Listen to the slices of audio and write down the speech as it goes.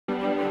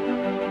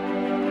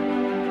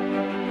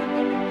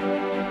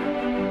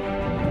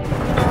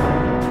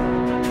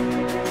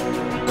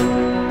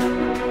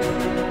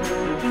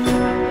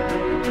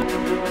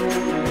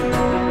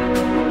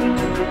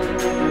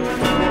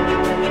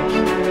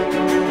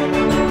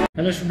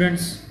Hello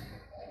students,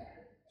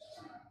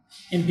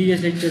 in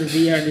previous lecture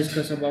we are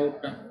discussed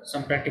about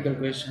some practical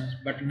questions,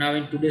 but now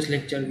in today's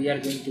lecture we are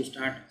going to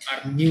start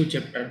our new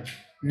chapter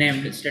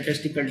named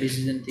Statistical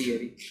Decision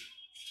Theory.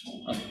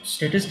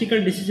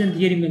 Statistical decision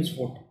theory means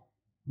what?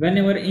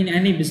 Whenever in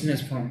any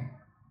business firm,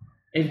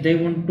 if they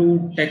want to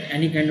take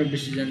any kind of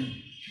decision,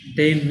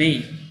 they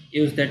may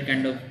use that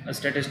kind of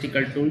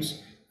statistical tools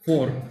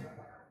for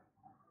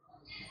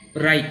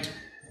right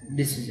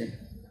decision.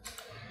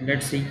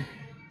 Let's see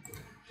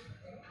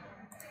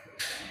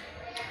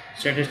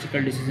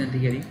statistical decision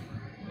theory.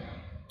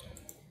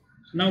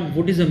 Now,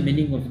 what is the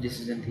meaning of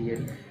decision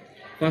theory?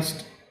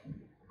 First,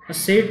 a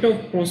set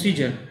of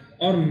procedure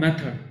or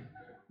method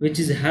which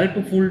is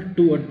helpful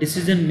to a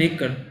decision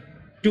maker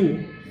to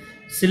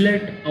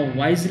select a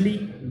wisely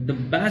the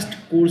best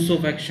course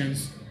of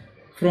actions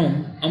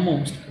from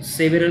amongst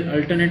several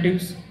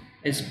alternatives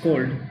is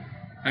called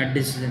a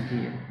decision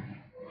theory.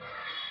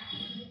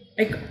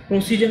 એક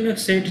પ્રોસિજરનો એક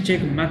set છે,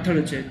 એક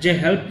method છે જે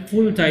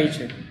helpful થાય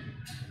છે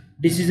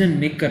decision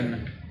મેકરને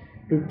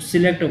to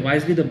select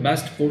wisely the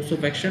best course of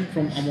action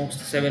from amongst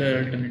several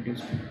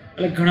alternatives.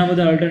 એટલે ઘણા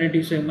બધા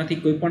અલ્ટરનેટિવ્સ છે, એમાંથી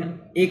કોઈ પણ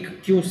એક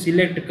કયો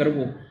સિલેક્ટ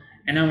કરવો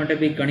એના માટે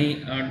બી ઘણી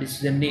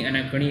ડિસિઝનની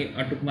અને ઘણી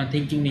ટૂંકમાં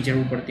થિંકિંગની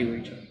જરૂર પડતી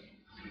હોય છે.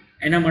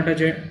 એના માટે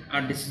જે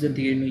આ ડિસિઝન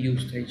થિયરીનો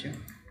યુઝ થાય છે.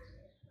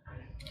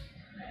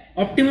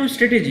 Optimum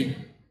strategy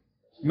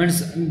means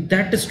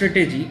that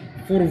strategy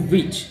for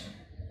which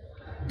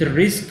the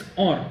risk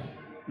or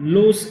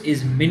loss is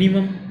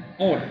minimum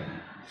or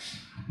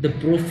the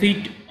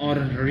profit or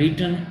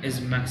return is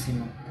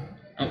maximum.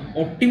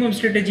 Optimum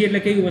strategy એટલે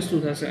કઈ વસ્તુ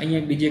થશે?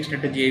 અહીંયા બીજી એક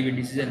સ્ટ્રેટેજી એવી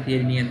ડિસિઝન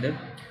થિયરીની અંદર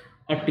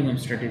optimum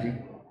strategy.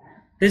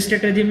 This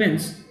strategy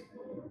means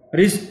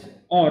risk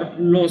or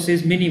loss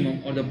is minimum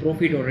or the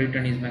profit or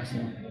return is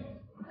maximum.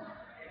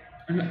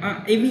 અને આ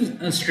એવી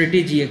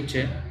સ્ટ્રેટેજી એક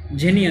છે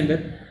જેની અંદર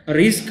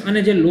રિસ્ક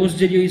અને જે લોસ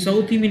જે એ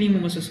સૌથી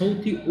મિનિમમ હશે,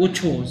 સૌથી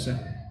ઓછો હશે,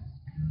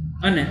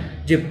 અને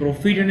જે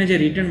પ્રોફિટ અને જે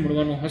રિટર્ન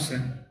મળવાનો હશે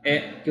એ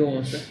કેવો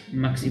હશે?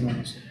 મેક્સિમમ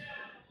હશે.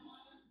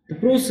 The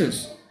process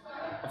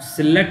of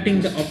selecting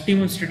the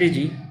optimum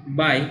strategy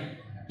by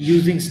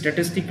using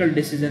statistical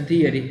decision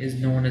theory is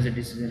known as a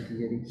decision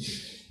theory.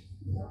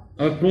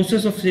 Our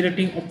process of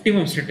selecting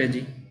optimum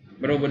strategy,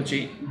 બરોબર છે,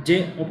 જે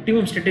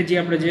ઓપ્ટિમમ સ્ટ્રેટેજી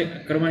આપણે જે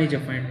કરવાની છે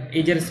ફાઇન્ડ,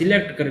 એ જ્યારે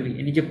સિલેક્ટ કરવી,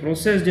 એની જે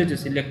પ્રોસેસ જે છે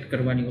સિલેક્ટ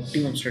કરવાની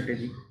ઓપ્ટિમમ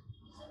સ્ટ્રેટેજી,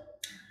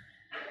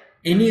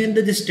 એની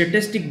અંદર જે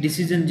સ્ટેટિસ્ટિક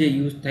ડિસિઝન જે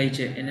યુઝ થાય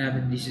છે એને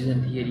આપણે ડિસિઝન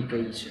થિયરી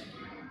કહીએ છીએ.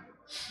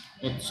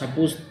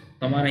 સપોઝ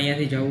તમારે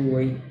અહીંયાથી જવું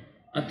હોય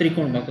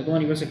ત્રિકોણ ભાગ, તો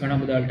તમારી પાસે ઘણા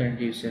બધા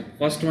અલ્ટરનેટિવ્સ છે.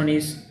 First one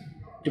is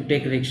to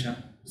take rickshaw,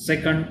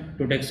 second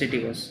to take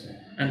city bus,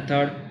 and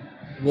third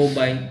go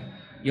by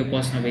your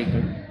personal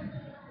vehicle.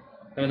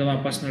 તમે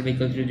તમારા પર્સનલ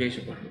વ્હીકલ થ્રુ જઈ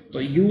શકો. તો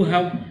યુ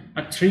હેવ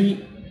આ 3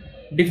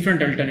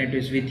 different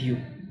alternatives with you.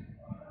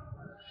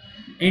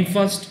 In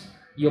first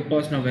your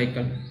personal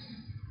vehicle,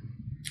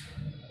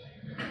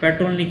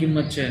 પેટ્રોલની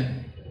કિંમત છે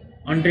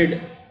 100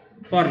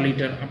 પર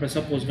litre, આપણે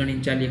સપોઝ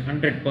ગણીને ચાલીએ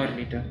 100 પર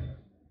litre.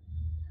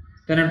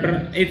 Then after,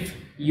 if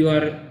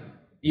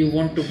you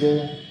want to go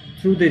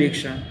through the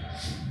rickshaw,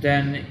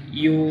 then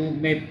you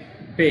may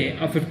pay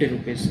 50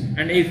 rupees,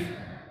 and if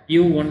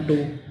you want to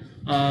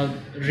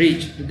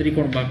reach the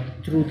Trikonbag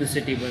through the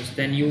city bus,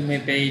 then you may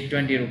pay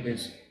 20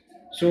 rupees.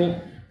 So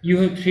you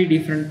have 3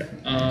 different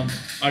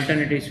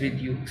alternatives with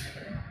you.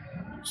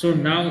 So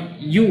now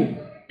you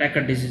take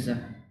a decision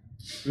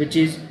which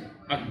is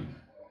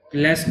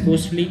less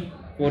costly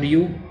for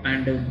you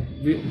and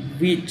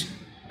which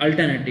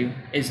alternative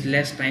is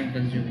less time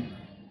consuming.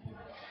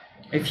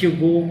 If you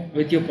go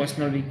with your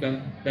personal vehicle,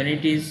 then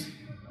it is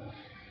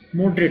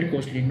moderate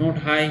costly, not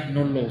high,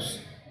 no loss,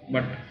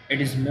 but it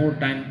is more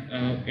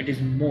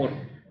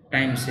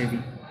time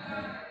saving.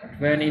 But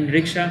when in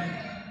rickshaw,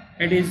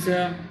 it is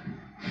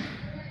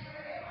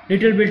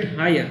little bit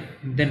higher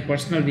than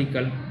personal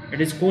vehicle. It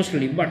is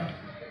costly, but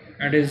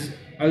it is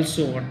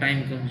also a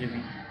time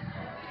consuming,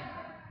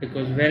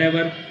 because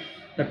whenever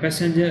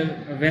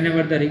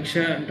the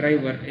rickshaw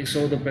driver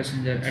saw the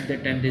passenger, at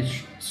that time they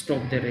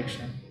stop their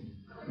rickshaw.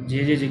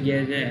 જે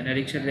જગ્યાએ જાય અને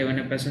રિક્ષા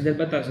ડ્રાઈવરને passenger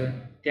બતાવશે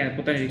ત્યાં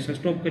પોતાની રિક્ષા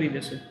stop કરી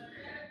દેશે.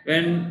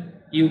 When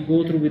you go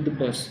through with the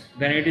bus,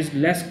 then it is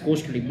less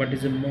costly but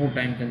is more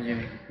time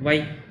consuming. Why?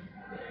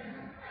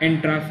 In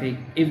traffic,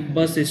 if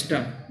bus is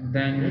stuck,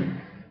 then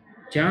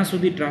જ્યાં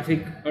સુધી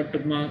ટ્રાફિક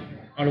ટૂંકમાં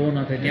અડવો ન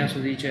થાય ત્યાં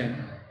સુધી છે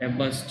એ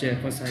બસ છે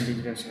ફસાયેલી જ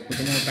રહેશે, તો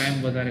તમારો ટાઈમ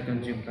વધારે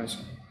કન્ઝ્યુમ થશે.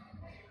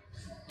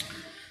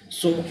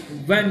 So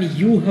when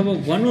you have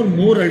one or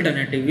more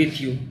alternative with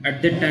you, at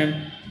that time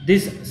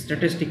this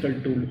statistical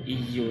tool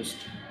is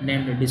used,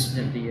 named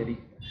decision theory.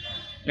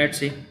 Let's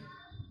see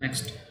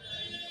next.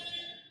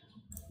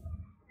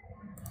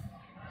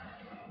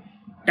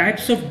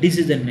 Types of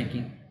decision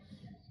making.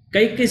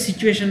 કઈ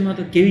સિચ્યુએશનમાં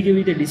તો કેવી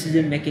રીતે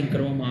ડિસિઝન મેકિંગ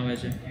કરવામાં આવે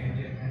છે?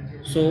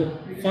 So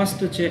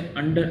first છે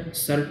under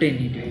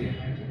સર્ટેનિટી.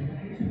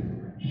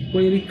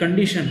 કોઈ એવી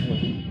કન્ડિશન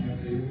હોય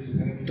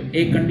તો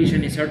એ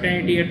કન્ડિશનની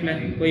સર્ટેનિટી એટલે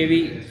કોઈ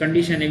એવી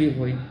કન્ડિશન એવી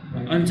હોય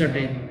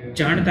અનસર્ટેન,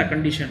 જાણતા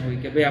કન્ડિશન હોય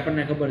કે ભાઈ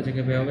આપણને ખબર છે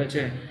કે ભાઈ હવે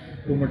છે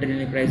રો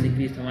મટીરિયલની પ્રાઇસ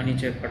ઇન્ક્રીઝ થવાની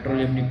છે,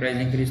 પેટ્રોલિયમની પ્રાઇસ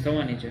ઇન્ક્રીઝ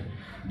થવાની છે.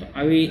 તો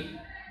આવી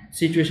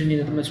સિચ્યુએશનની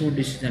અંદર તમે શું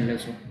ડિસિઝન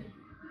લેશો?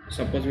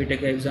 Suppose we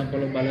take an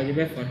example of Balaji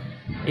Wafer.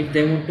 If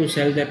they want to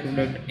sell their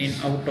product in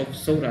out of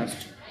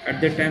Saurashtra, at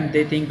that time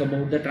they think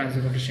about the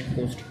transportation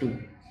cost too.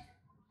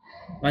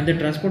 When the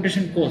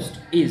transportation cost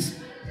is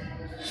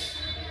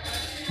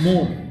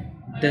more,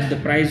 then the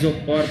price of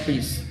per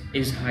piece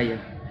is higher,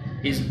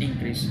 is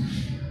increased.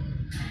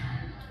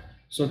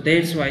 So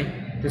that's why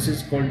this is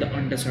called the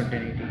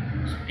uncertainty.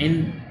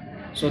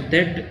 So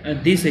that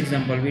this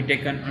example we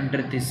taken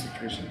under this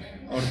situation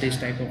or this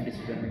type of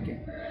decision making.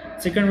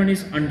 Second one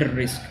is under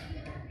risk.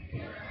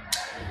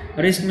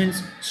 Risk means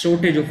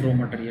shortage of raw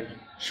material,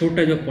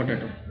 shortage of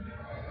potato.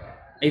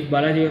 If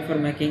Balaji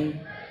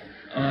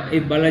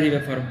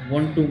Wafer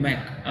want to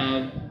make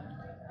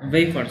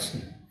wafers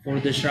for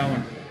the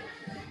Shravan,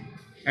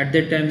 at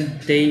that time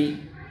they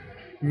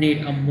need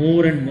a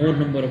more and more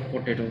number of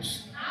potatoes.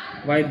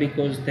 Why?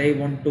 Because they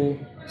want to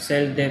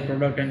sell their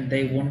product and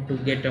they want to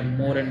get a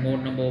more and more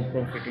number of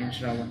profit in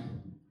Shravan.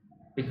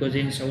 Because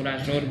in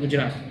Saurashtra or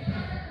Gujarat,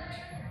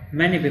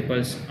 many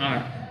people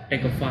are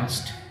take a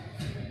fast,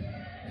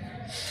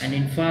 and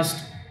in fast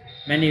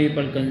many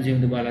people consume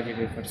the Balaji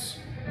wafers.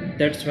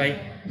 That's why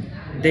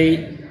they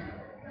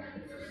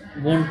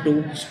want to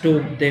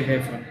store their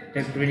wafer,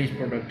 their finished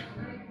product.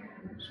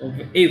 So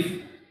if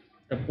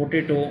the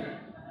potato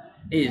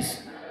is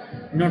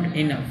not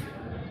enough,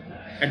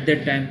 at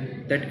that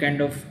time that kind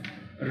of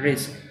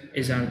risk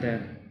is out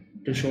there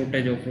to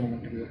shortage of raw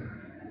material.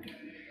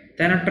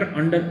 Then after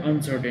under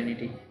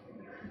uncertainty,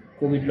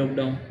 COVID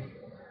lockdown,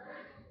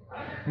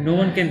 no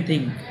one can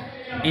think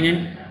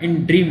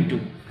in dream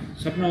too.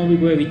 સપનામાં બી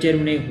કોઈ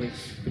વિચાર્યું નહીં હોય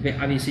કે ભાઈ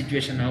આવી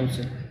situation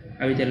આવશે,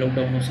 આવી રીતે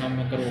લોકડાઉનનો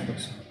સામનો કરવો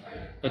પડશે.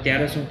 તો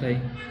ત્યારે શું થાય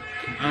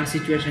કે આ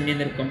સિચ્યુએશનની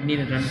અંદર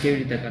કંપનીને રન કેવી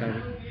રીતે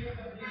કરાવવી,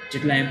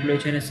 જેટલા એમ્પ્લોય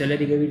છે એને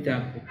સેલેરી કેવી રીતે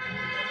આપવી.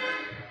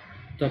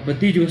 તો આ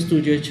બધી જ વસ્તુ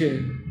જે છે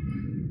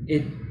એ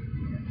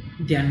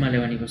ધ્યાનમાં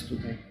લેવાની વસ્તુ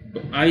થાય. તો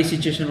આવી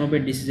સિચ્યુએશનમાં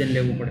આપણે ડિસિઝન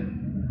લેવું પડે.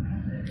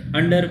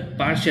 અંડર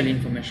પાર્શિયલ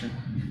ઇન્ફોર્મેશન,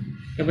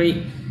 કે ભાઈ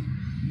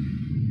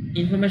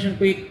ઇન્ફોર્મેશન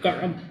કોઈ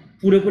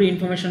પૂરેપૂરી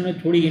ઇન્ફોર્મેશન હોય,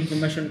 થોડી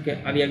ઇન્ફોર્મેશન કે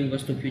આવી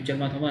વસ્તુ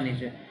ફ્યુચરમાં થવાની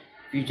છે,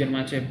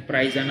 ફ્યુચરમાં છે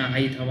પ્રાઇસ આના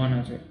હાઈ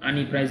થવાના છે,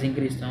 આની પ્રાઇસ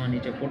ઇન્ક્રીઝ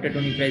થવાની છે,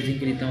 પોટેટોની પ્રાઇસ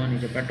ઇન્ક્રીઝ થવાની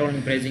છે,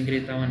 પેટ્રોલની પ્રાઇસ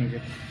ઇન્ક્રીઝ થવાની છે.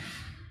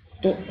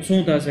 તો શું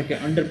થશે કે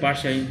અંડર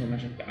પાર્શિયલ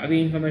ઇન્ફોર્મેશન, કે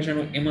આવી ઇન્ફોર્મેશન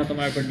હોય એમાં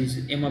તમારે પર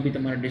એમાં બી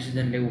તમારે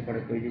ડિસિઝન લેવું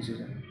પડે કોઈ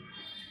ડિસિઝન.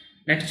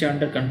 નેક્સ્ટ છે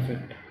અંડર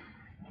કન્ફ્લિક્ટ.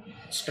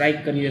 સ્ટ્રાઇક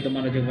કરીએ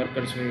તમારા જે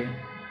વર્કર્સ હોય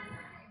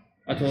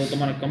અથવા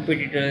તમારા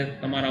કમ્પિટિટર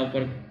તમારા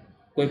ઉપર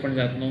કોઈ પણ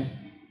જાતનો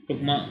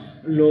ટૂંકમાં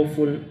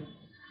લોફુલ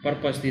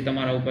પર્પઝથી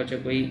તમારા ઉપર છે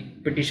કોઈ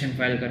પિટિશન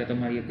ફાઇલ કરે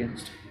તમારી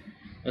અગેન્સ્ટ,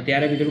 તો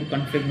ત્યારે બી થોડું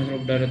કન્ફ્લિક્ટનો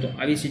થોડોક ડર હતો.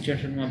 આવી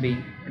સિચ્યુએશનમાં બી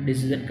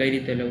ડિસિઝન કઈ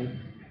રીતે લેવું,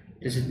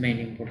 this is main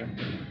important.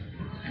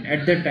 And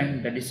at that time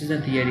the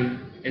decision theory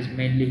is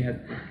mainly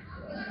helpful.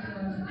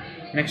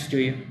 Next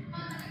જોઈએ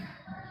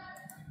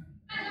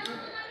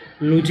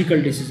logical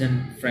decision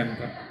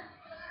framework.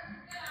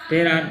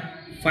 There are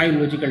 5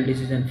 logical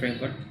decision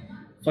framework.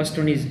 First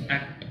one is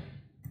act.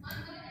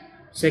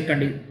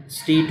 Second is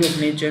state of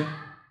nature.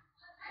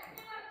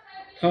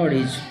 Third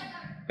is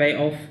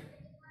payoff.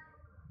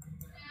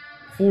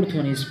 Fourth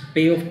one is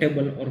payoff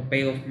table or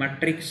payoff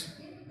matrix.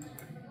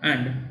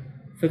 And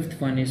fifth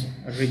one is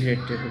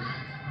regret table.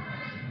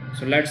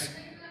 So let's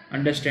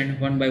understand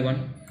one by one.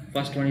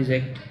 First one is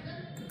act.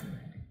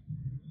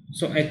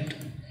 So act.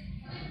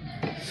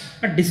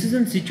 A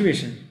decision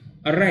situation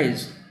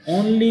arises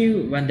only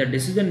when the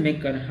decision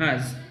maker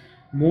has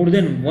more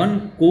than one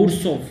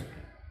course of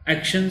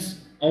actions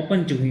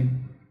open to him.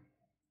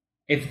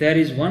 If there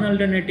is one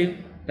alternative,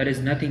 there is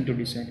nothing to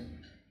decide.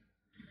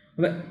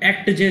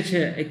 Act જે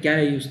છે એ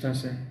ક્યારે use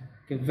થશે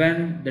કે when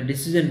the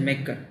decision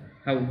maker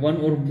have one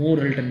or more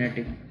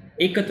alternative,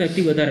 એક અથવા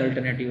એકથી વધારે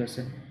alternative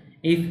હશે.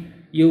 If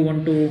you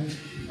want to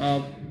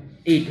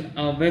eat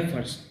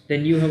wafers,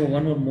 then you have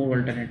one or more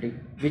alternative.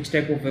 Which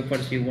type of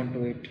wafers you want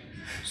to eat?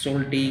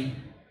 Salty,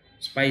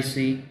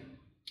 spicy,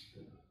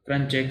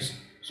 crunch eggs.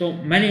 So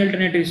many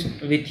alternatives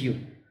with you.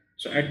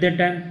 So at that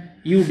time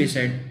you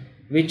decide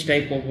which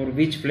type of or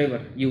which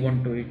flavor you want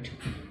to eat.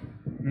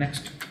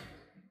 Next,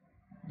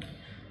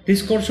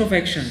 this course of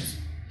actions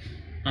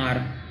are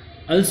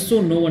also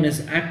known as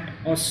act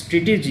or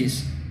strategies.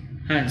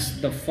 Hence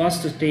the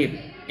first step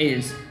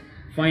is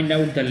find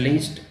out the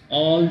list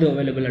all the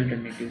available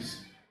alternatives.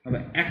 હવે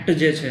act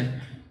જે છે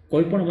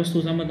કોઈ પણ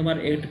વસ્તુ સામે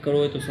તમારે act કરવો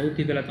હોય તો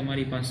સૌથી પહેલાં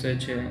તમારી પાસે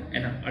છે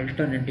એના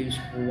અલ્ટરનેટિવ્સ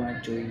હોવા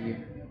જોઈએ.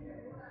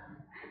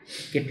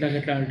 કેટલા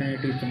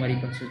અલ્ટરનેટિવ તમારી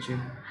પાસે છે,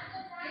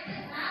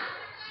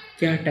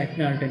 કયા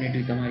ટાઈપના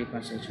અલ્ટરનેટિવ તમારી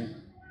પાસે છે,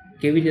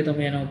 કેવી રીતે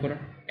તમે એના ઉપર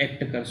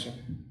એક્ટ કરશો.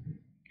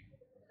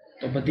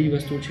 તો બધી જ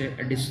વસ્તુ છે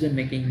ડિસિઝન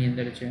મેકિંગની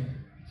અંદર છે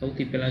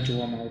સૌથી પહેલાં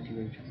જોવામાં આવતી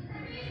હોય છે.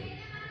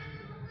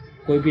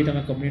 કોઈ બી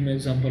તમે કંપનીનું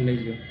એક્ઝામ્પલ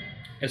લઈ લો,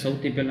 એ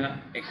સૌથી પહેલાં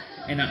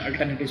એના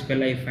અલ્ટરનેટિવ્સ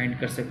પહેલાં એ ફાઇન્ડ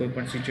કરશે કોઈ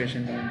પણ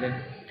સિચ્યુએશનની અંદર.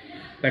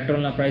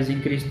 પેટ્રોલના પ્રાઇસ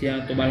ઇન્ક્રીઝ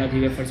થયા તો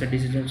બાલાજી વેફર્સે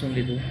ડિસિઝન શું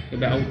લીધું કે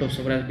ભાઈ આઉટ ઓફ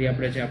સૌરાષ્ટ્ર બી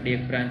આપણે છે આપણી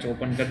એક બ્રાન્ચ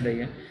ઓપન કરી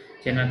દઈએ,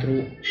 જેના થ્રુ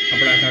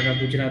આપણા આખા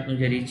ગુજરાતનું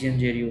જે રિજિયન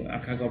જે રહ્યું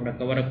આખા આપણે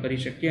કવરઅપ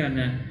કરી શકીએ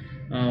અને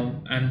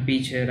એમપી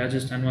છે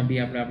રાજસ્થાનમાં બી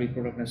આપણે આપણી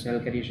પ્રોડક્ટને સેલ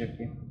કરી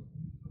શકીએ.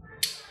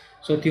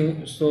 સો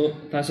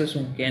થશે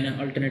શું કે એને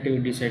અલ્ટરનેટિવ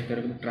ડિસાઇડ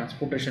કરે કે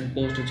ટ્રાન્સપોર્ટેશન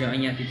કોસ્ટ છે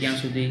અહીંયાથી ત્યાં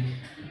સુધી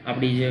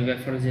આપણી જે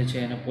વેફર જે છે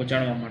એને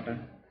પહોંચાડવા માટે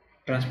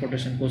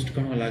ટ્રાન્સપોર્ટેશન કોસ્ટ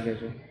ઘણો લાગે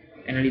છે,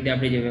 એના લીધે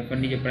આપણી જે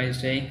વેફરની જે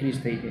પ્રાઇસ છે ઇન્ક્રીઝ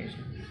થઈ જાય છે.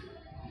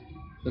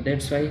 So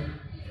that's why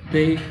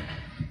they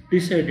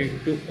decided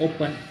to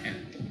open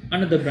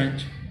another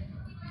branch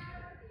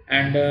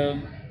and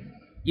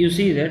you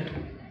see that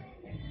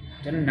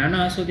જ્યારે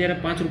નાના હશો ત્યારે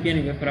 5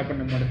 રૂપિયાની વેફર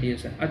આપણને મળતી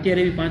હશે,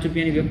 અત્યારે એવી 5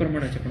 રૂપિયાની વેફર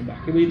મળે છે, પણ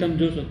બાકી બધી તમે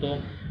જોશો તો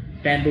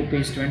 10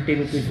 રૂપીસ, 20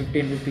 રૂપીસ,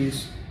 15 રૂપીસ.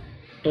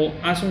 તો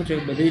આ શું છે,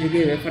 બધી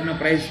જગ્યાએ વેફરના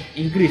પ્રાઇસ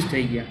ઇન્ક્રીઝ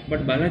થઈ ગયા.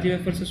 બટ બાલાજી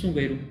વેફર્સે શું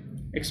કર્યું,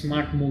 એક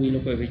સ્માર્ટ મૂવ એ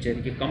લોકોએ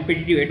વિચાર્યું કે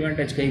કોમ્પિટિટિવ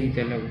એડવાન્ટેજ કઈ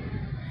રીતે લેવું.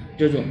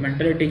 જોજો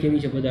મેન્ટાલિટી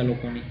કેવી છે બધા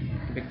લોકોની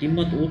કે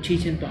કિંમત ઓછી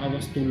છે ને તો આ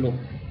વસ્તુ લો.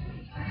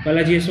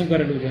 બાલાજીએ શું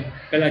કરેલું છે,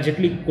 પહેલાં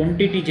જેટલી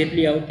ક્વોન્ટિટી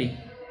જેટલી આવતી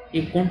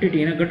એ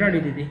ક્વોન્ટિટી એને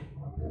ઘટાડી દીધી.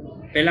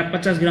 પહેલાં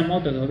 50 ગ્રામ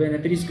આવતો હતો, હવે એને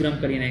 30 ગ્રામ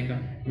કરી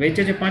નાખ્યા.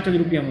 વેચે છે 5 જ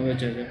રૂપિયામાં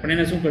વેચે છે, પણ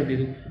એને શું કરી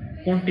દીધું,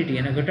 ક્વોન્ટિટી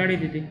એને ઘટાડી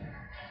દીધી.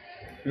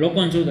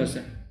 લોકોને શું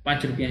થશે,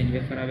 5 રૂપિયાની જ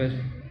વેફર આવે છે.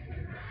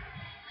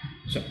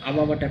 સો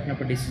આવા ટાઈપના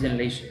આપણે ડિસિઝન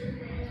લઈશું.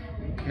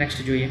 નેક્સ્ટ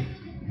જોઈએ,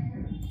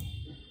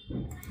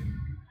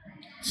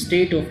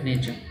 state of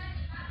nature.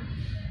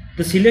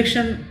 The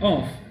selection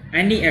of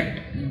any act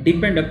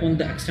depend upon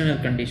the external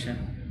condition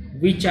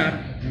which are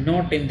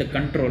not in the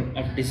control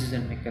of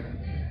decision maker.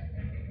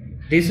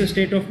 This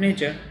state of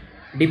nature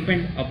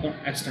depend upon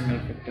external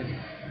factor.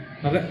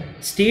 હવે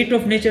state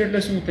of nature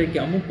એટલે શું થાય કે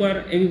અમુક વાર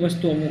એવી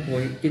વસ્તુ અમુક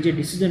હોય કે જે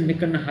ડિસિઝન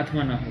મેકરના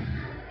હાથમાં ના હોય,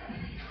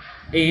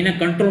 એ એના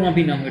કંટ્રોલમાં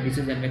બી ના હોય,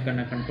 ડિસિઝન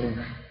મેકરના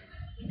કંટ્રોલમાં.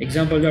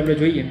 એક્ઝામ્પલ જો આપણે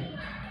જોઈએ,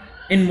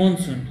 in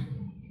monsoon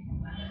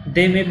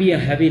there may be a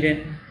heavy rain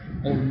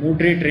or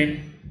moderate rain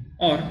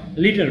or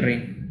little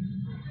rain.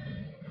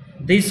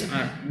 These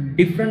are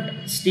different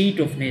state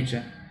of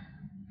nature.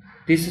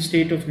 This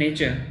state of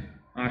nature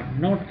are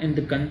not in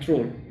the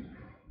control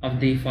of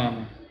the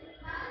farmer.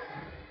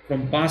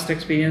 From past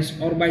experience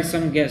or by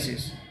some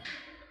guesses,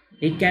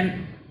 he can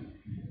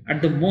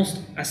at the most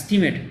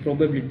estimate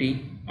probability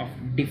of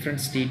different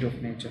state of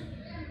nature.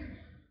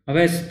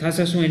 હવે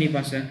થશે શું એની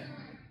પાસે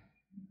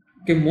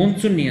કે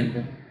મોન્સૂનની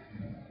અંદર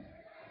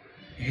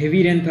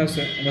heavy rain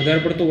થશે,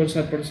 વધારે પડતો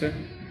વરસાદ પડશે,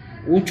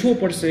 ઓછો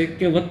પડશે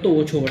કે વધતો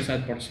ઓછો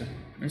વરસાદ પડશે,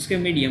 મીન્સ કે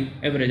મીડિયમ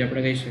એવરેજ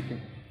આપણે કહી શકીએ.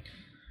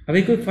 હવે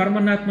કોઈ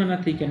ફાર્મરના હાથમાં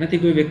નથી કે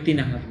નથી કોઈ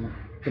વ્યક્તિના હાથમાં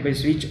કે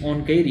ભાઈ સ્વિચ ઓન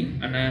કરી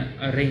અને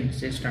આ રેઇન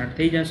છે સ્ટાર્ટ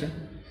થઈ જશે.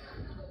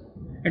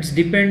 It's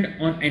depend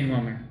on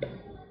environment,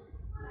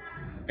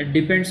 it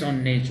depends on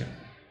nature.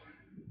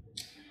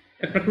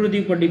 એ પ્રકૃતિ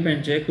ઉપર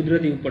ડિપેન્ડ છે,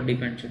 કુદરતી ઉપર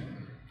ડિપેન્ડ છે.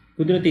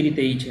 કુદરતી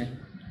રીતે એ છે,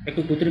 એ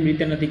કોઈ કૃત્રિમ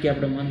રીતે નથી કે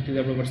આપણે મન થયું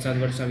આપણે વરસાદ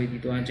વરસાવી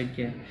દીધો આ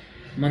જગ્યાએ,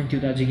 મન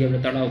થયું તો આ જગ્યાએ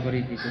આપણે તળાવ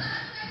ભરી દીધું.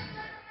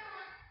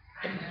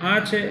 આ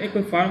છે એ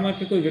કોઈ ફાર્મર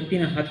કે કોઈ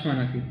વ્યક્તિના હાથમાં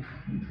નથી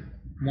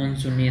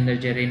મોન્સૂનની અંદર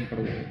જે રેન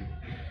પડવું હોય.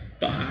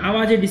 તો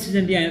આવા જે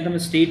ડિસિઝન થયા એને તમે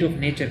સ્ટેટ ઓફ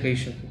નેચર કહી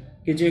શકો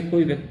કે જે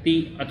કોઈ વ્યક્તિ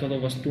અથવા તો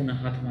વસ્તુના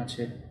હાથમાં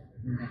છે.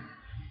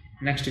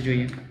 નેક્સ્ટ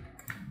જોઈએ,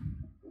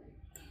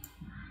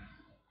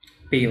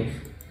 pay of.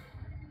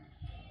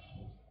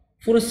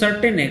 For a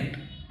certain act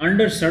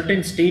under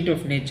certain state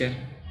of nature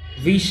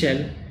we shall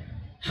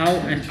have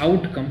an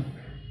outcome,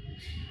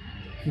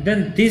 then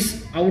this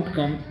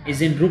outcome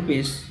is in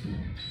rupees,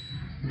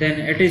 then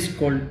it is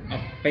called a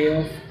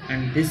payoff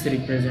and this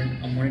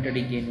represent a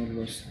monetary gain or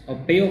loss. A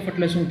payoff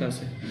એટલે શું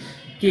થશે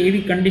કે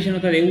એવી condition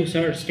અથવા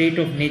એવું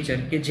state of nature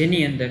કે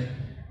જેની અંદર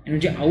એનું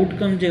જે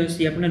આઉટકમ જે હશે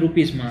એ આપણે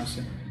રૂપીસમાં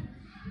હશે.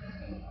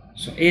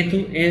 સો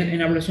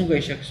એને આપણે શું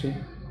કહી શકશું,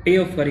 પે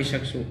ઓફ કરી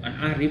શકશું. અને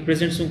આ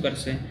રિપ્રેઝેન્ટ શું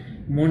કરશે,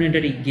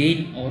 મોનેટરી ગેઇન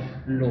ઓર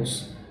લોસ.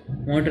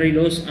 મોનેટરી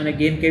લોસ અને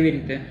ગેઇન કેવી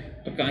રીતે,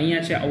 તો કે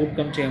અહીંયા છે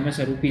આઉટકમ છે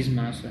હંમેશા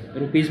રૂપીઝમાં હશે.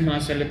 રૂપીઝમાં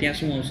હશે એટલે ત્યાં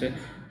શું આવશે,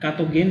 કાં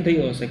તો ગેઇન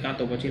થયો હશે કાં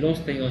તો પછી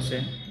લોસ થયો હશે.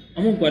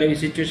 અમુક વાર એવી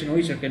સિચ્યુએશન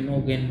હોઈ શકે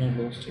નો ગેઇન નો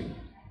લોસ છે.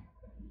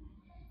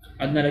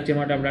 આજના લેક્ચર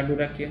માટે આપણે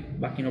આટલું રાખીએ,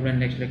 બાકીનું આપણે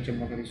નેક્સ્ટ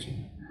લેક્ચરમાં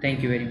કરીશું.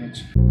 Thank you very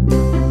much.